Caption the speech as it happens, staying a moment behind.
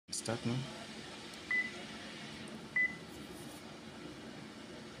Start now.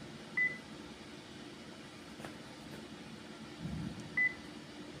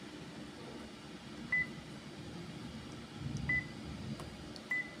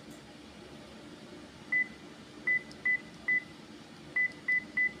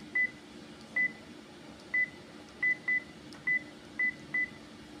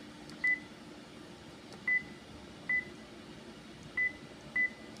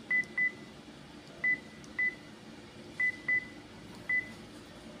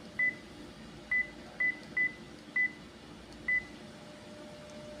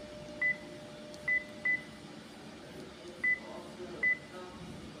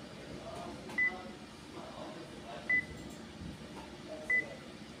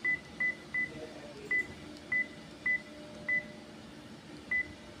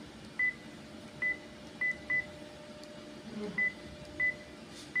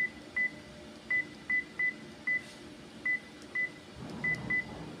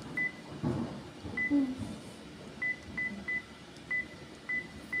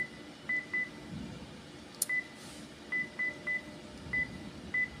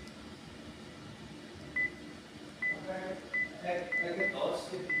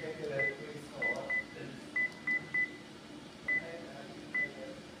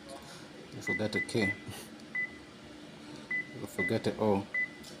 You forgot the K. You forgot the O.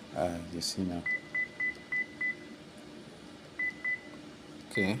 You see now.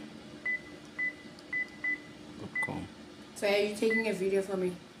 Okay. .com. So are you taking a video for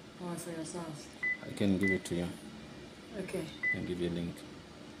me or for yourself? I can give it to you. Okay. I can give you a link.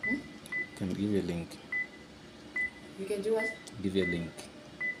 Hmm? I can give you a link. You can do what? Give you a link.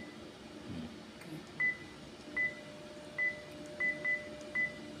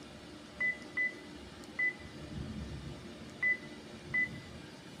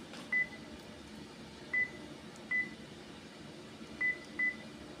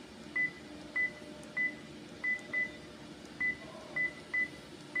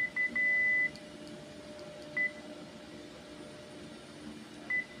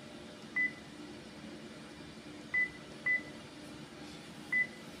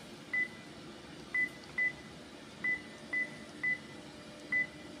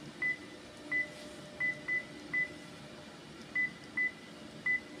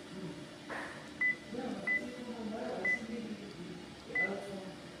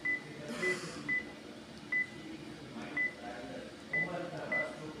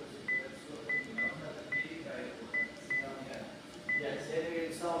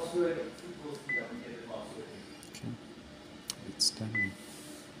 It's done.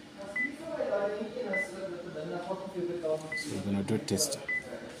 So we're gonna do test.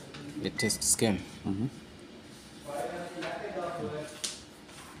 The test scan.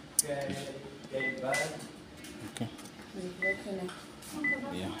 Okay.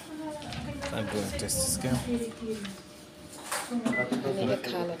 Yeah. I'll do a test scan. I need a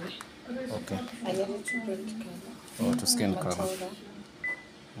color. Okay. I need it to print color. Oh, to scan color.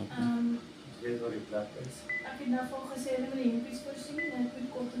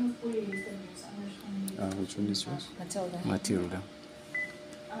 Matilda. Which one is yours? Matilda. Matilda.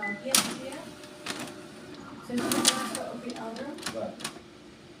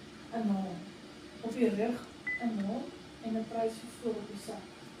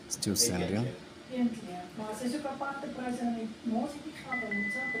 Still sending. Maar ze is ook aparte prijs en ik moest niet gaan en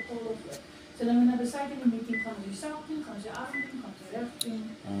moet zelf betalen. So dan we besluit in die meeting gaan ze zelf doen, gaan ze arm doen, gaan ze rug doen.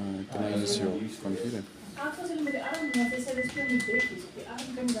 Can I use your computer? Als ze met de arm doen, want ze speel met baby's. Op die arm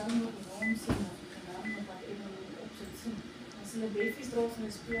kan je dan nog een room zien of je kan nog wat even opzet zien. Als ze met baby's erop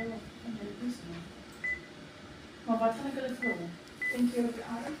en spelen en dat is niet. Maar wat gaan ik willen vragen? Denk je op je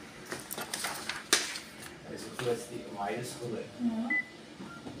arm? Dat is een kwestie van mijn schoenen. Ja.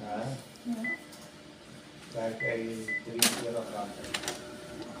 Ja. Ja. Daar krijg je 23 rand.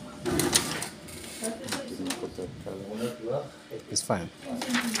 It's fine.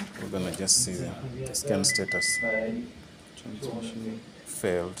 We're gonna just see the scan status.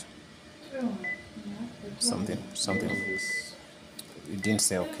 Failed. Something. You didn't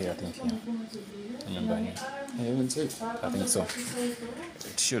say okay, I think. Yeah. Remember? I haven't said. I think so.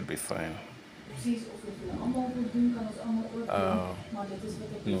 It should be fine.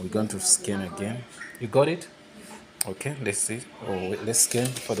 No, we're going to scan again. You got it? Okay, let's see. Oh, wait, let's scan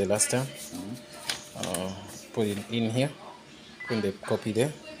for the last time. Put it in here. Put the copy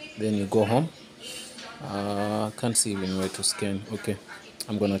there. Then you go home. Can't see even where to scan. Okay,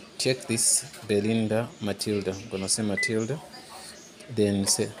 I'm gonna check this Belinda Matilda. I'm gonna say Matilda. Then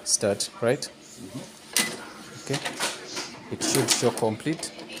say start. Right? Okay. It should show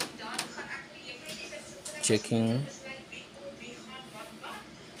complete. checking,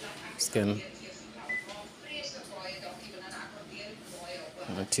 scan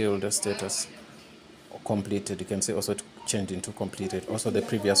until the status completed. You can see also to change into completed. Also the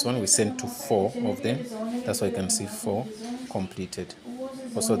previous one we sent to 4 of them, that's why you can see 4 completed.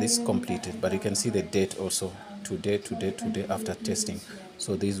 Also this completed, but you can see the date also, today after testing.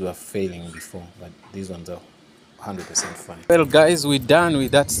 So these were failing before, but these ones are 100% fine. Well guys, we're done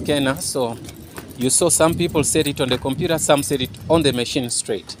with that scanner. So you saw some people set it on the computer, some set it on the machine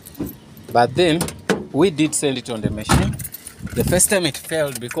straight, but then we did send it on the machine. The first time it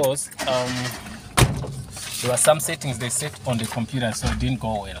failed because there were some settings they set on the computer, so it didn't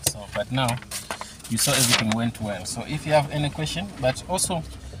go well. So, but now you saw everything went well. So if you have any question, but also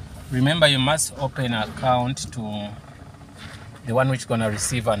remember you must open an account to the one which is gonna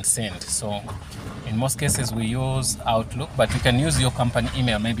receive and send. So in most cases we use Outlook, but you can use your company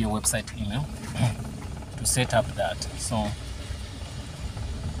email, maybe your website email, to set up that. So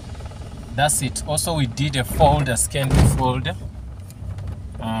that's it. Also we did a folder, scan to folder,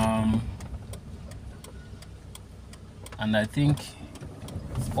 and I think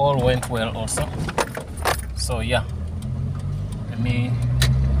all went well also. So yeah,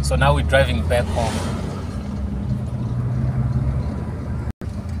 so now we're driving back home.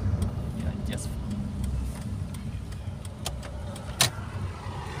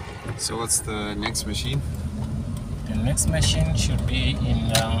 So what's the next machine? The next machine should be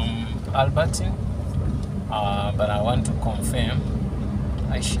in Albertine, but I want to confirm.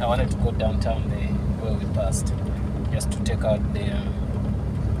 I wanted to go downtown there where we passed, just to take out the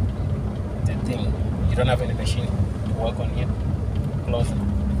thing. You don't have any machine to work on here? Closer?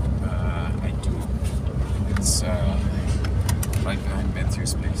 I do. It's right behind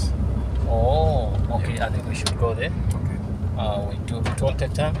Matthew's place. Oh, okay. Yeah. I think we should go there. Okay. We do. It won't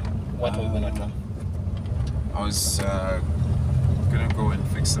take time. What are we gonna do? I was gonna go and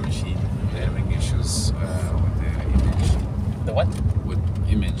fix the machine. They're having issues with the image. The what? With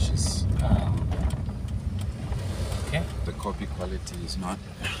images. Okay. The copy quality is not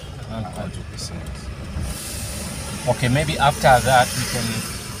 100%. Okay, maybe after that we can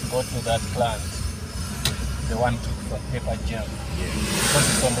go to that plant, the one for paper jam. Yeah. Because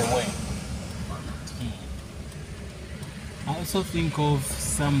it's on the way. I also think of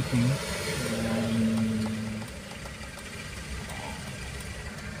something.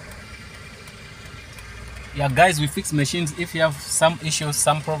 Yeah, guys, we fix machines. If you have some issues,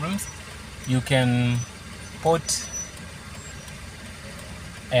 some problems, you can put.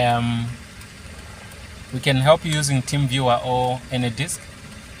 We can help you using TeamViewer or any disk,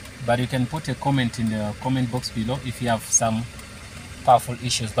 but you can put a comment in the comment box below if you have some powerful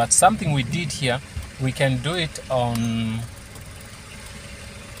issues. But something we did here, we can do it on,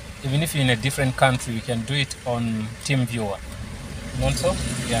 even if you're in a different country, we can do it on TeamViewer. Not so?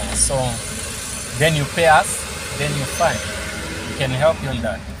 Yeah, so then you pay us, then you're fine. We can help you on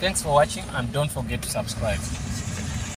that. Thanks for watching, and don't forget to subscribe.